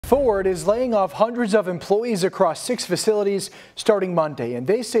Ford is laying off hundreds of employees across 6 facilities starting Monday, and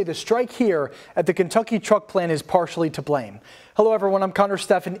they say the strike here at the Kentucky truck plant is partially to blame. Hello everyone, I'm Connor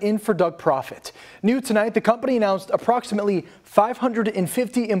Steffen in for Doug Profit. New tonight, the company announced approximately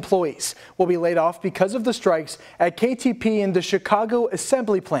 550 employees will be laid off because of the strikes at KTP and the Louisville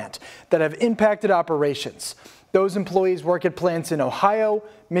Assembly Plant that have impacted operations. Those employees work at plants in Ohio,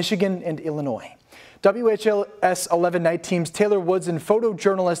 Michigan, and Illinois. WHLS 11 night team's Taylor Woods and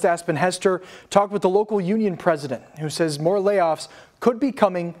photojournalist Aspen Hester talked with the local union president, who says more layoffs could be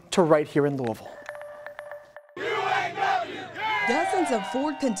coming to right here in Louisville. Dozens of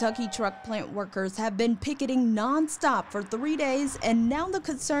Ford Kentucky truck plant workers have been picketing nonstop for 3 days, and now the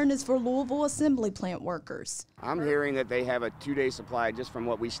concern is for Louisville Assembly Plant workers. I'm hearing that they have a 2-day supply just from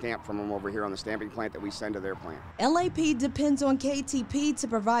what we stamp from them over here on the stamping plant that we send to their plant. LAP depends on KTP to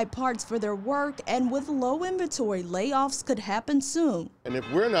provide parts for their work, and with low inventory, layoffs could happen soon. And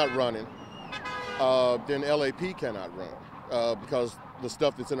if we're not running, then LAP cannot run because the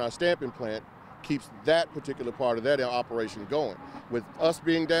stuff that's in our stamping plant keeps that particular part of that operation going. With us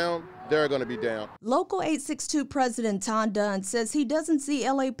being down, they're going to be down. Local 862 President Tom Dunn says he doesn't see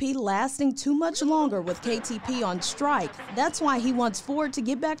LAP lasting too much longer with KTP on strike. That's why he wants Ford to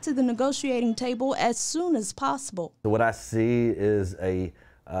get back to the negotiating table as soon as possible. So what I see is a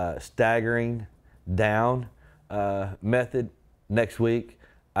staggering down method next week.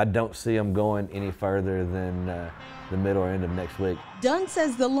 I don't see them going any further than the middle or end of next week. Dunn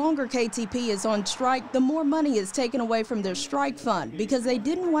says the longer KTP is on strike, the more money is taken away from their strike fund because they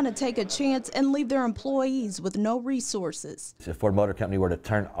didn't want to take a chance and leave their employees with no resources. If Ford Motor Company were to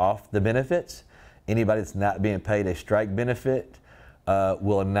turn off the benefits, anybody that's not being paid a strike benefit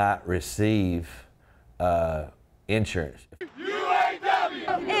will not receive insurance.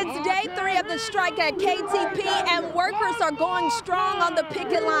 It's day 3 of the strike at KTP, and workers are going strong on the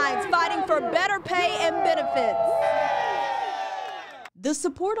picket lines, fighting for better pay and benefits. The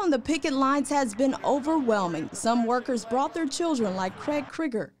support on the picket lines has been overwhelming. Some workers brought their children, like Craig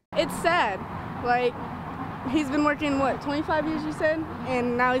Krieger. It's sad. Like, he's been working, what, 25 years, you said?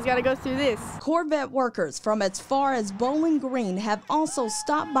 And now he's got to go through this. Corvette workers from as far as Bowling Green have also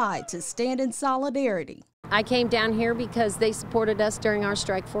stopped by to stand in solidarity. I came down here because they supported us during our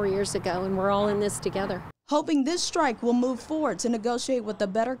strike 4 years ago, and we're all in this together. Hoping this strike will move forward to negotiate with a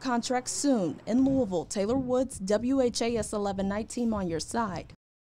better contract soon. In Louisville, Taylor Woods, WHAS 11 night team on your side.